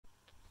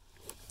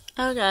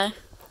Okay.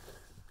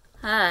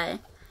 Hi.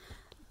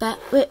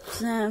 Back with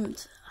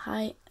sounds.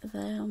 Hi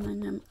there, my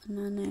name is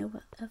Nana,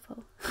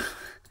 whatever.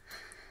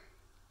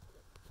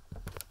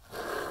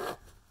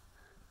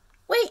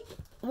 Wait,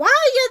 why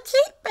are you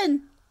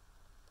sleeping?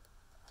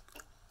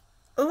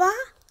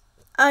 Why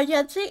are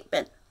you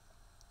sleeping?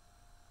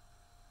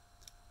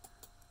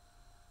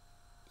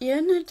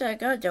 You need to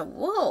go to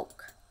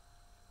work.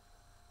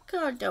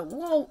 Go to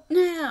work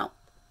now.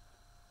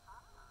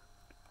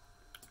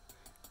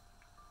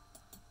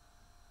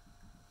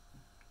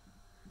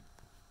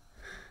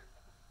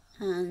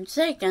 I'm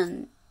sick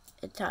and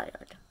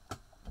tired.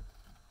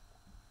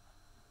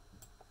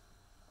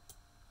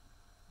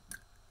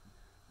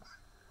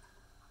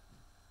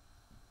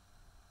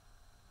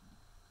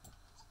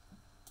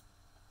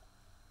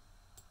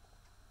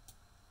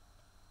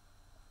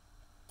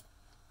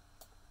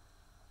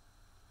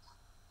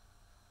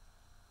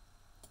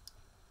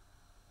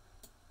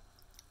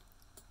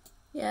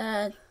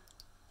 Yeah,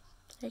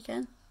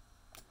 second.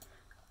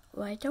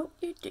 Why don't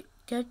you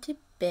go to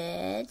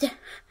bed?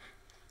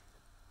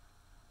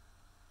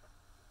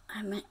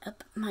 I made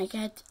up my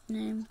cat's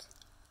names.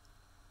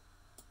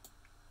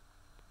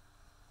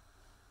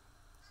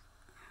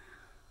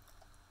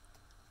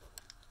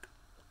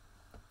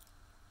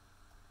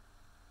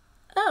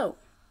 Oh,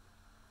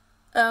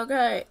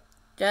 okay.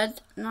 Dad's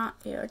not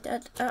here.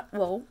 Dad's at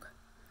work.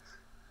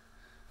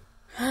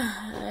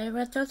 I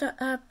was also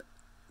up.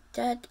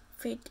 Dad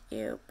feed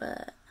you,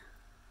 but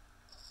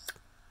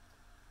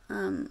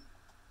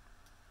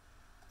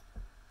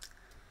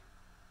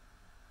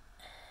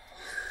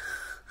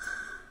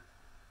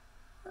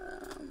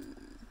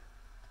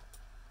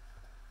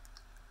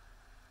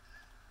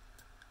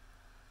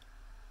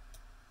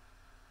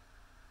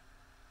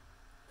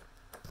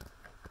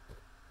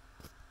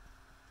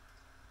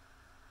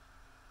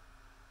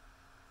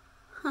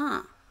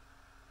huh?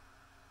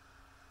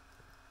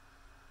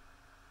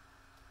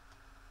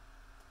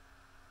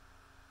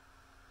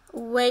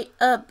 Wake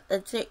up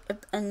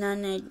and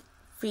then I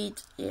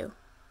feed you.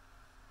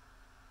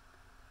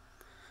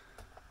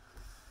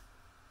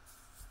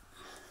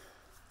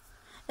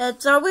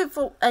 It's always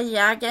for a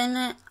lag in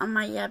it on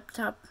my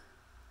laptop.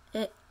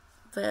 It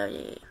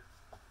very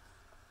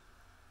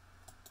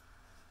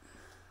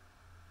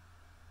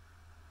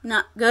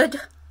not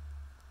good.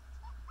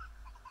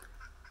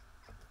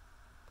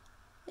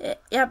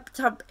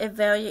 Laptop is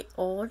very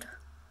old.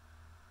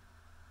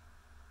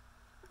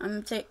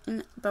 I'm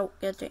thinking about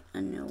getting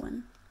a new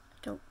one. I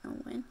don't know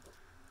when.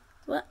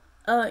 What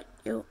are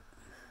you?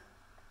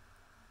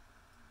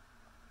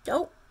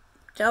 Don't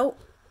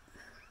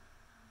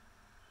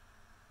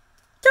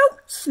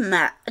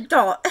smack a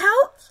dog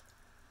house.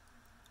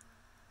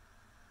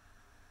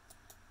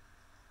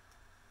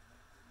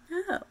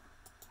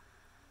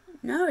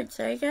 No, it's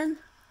again.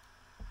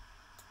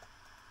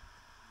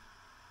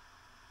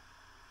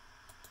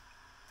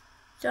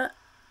 Just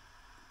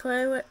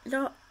play with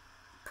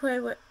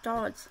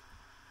dogs.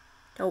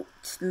 Don't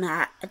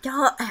smack a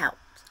dog house.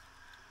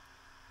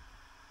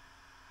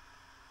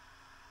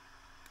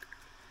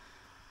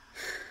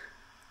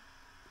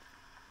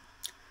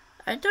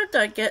 I thought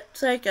I'd get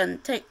sick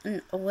and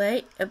taken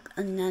away if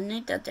a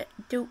nanny doesn't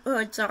do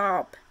her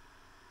job.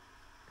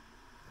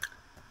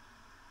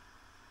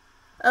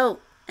 Oh,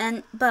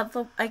 and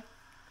before I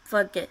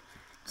forget,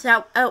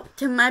 shout out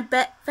to my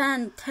best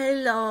friend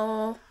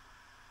Taylor.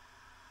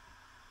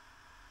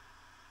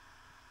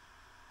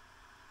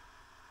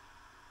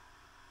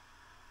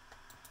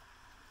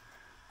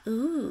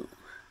 Ooh,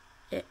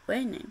 it's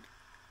raining.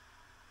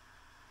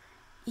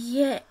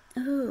 Yeah,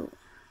 ooh,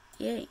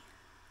 yay.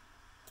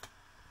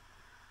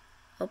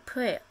 Oh,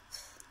 prayers.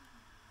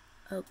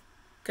 Oh,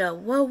 go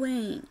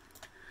rowing.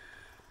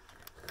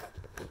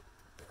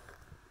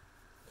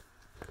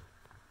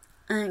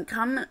 And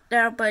comment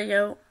down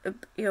below if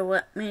you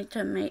want me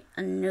to make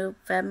a new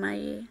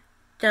family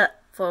just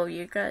for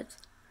you guys.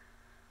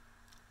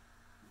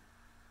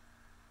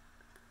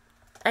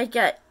 I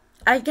got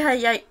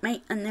like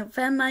make a new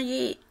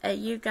family and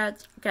you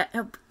guys can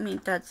help me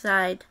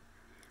decide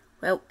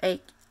well I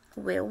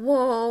will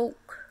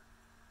walk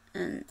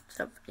and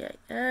stuff like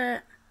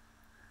that.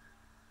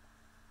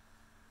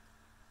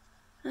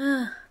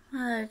 Oh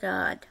my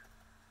god.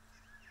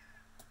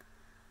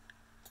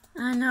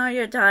 I know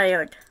you're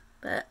tired,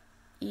 but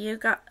you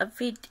gotta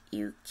feed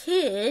your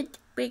kid.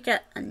 We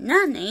got a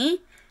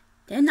nanny.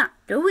 They're not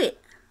do it.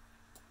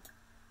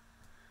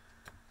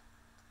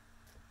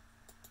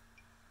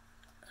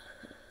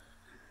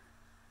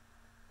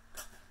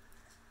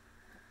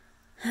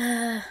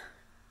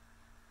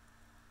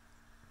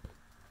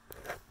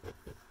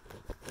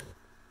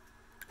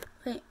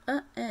 Wait,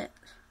 what is?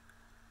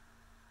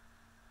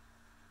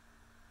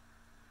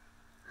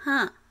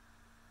 Huh?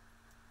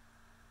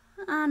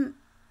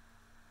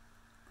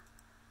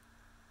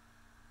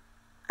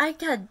 I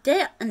got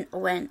that and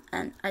when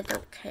and I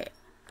don't care.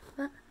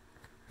 What?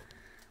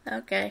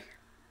 Okay.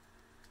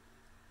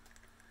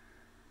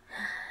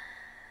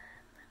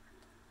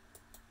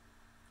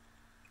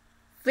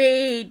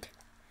 Feed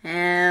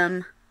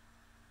him.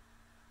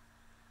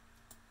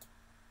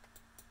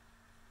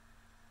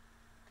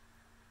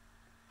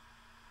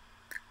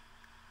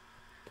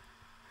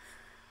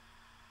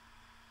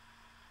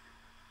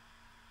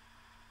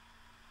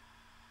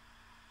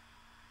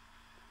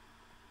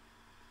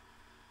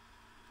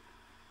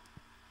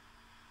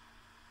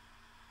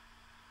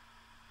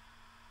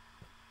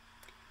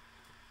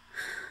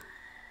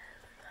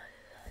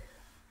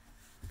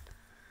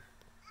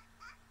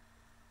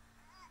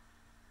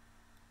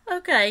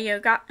 Okay, you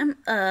got him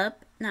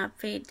up. Now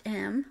feed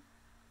him.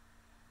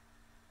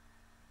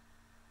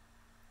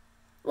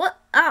 What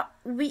are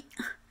we?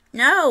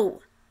 No.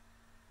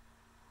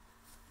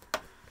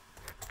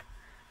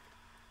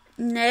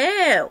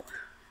 No.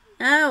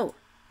 No.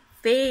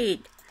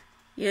 Feed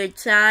your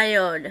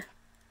child.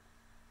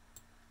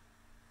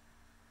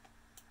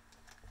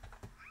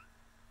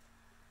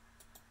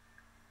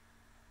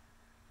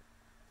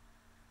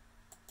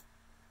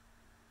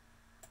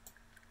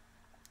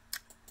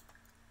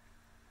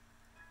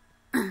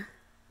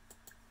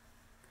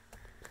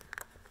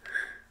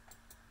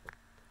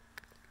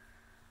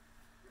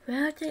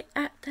 Will they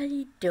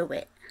actually do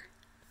it?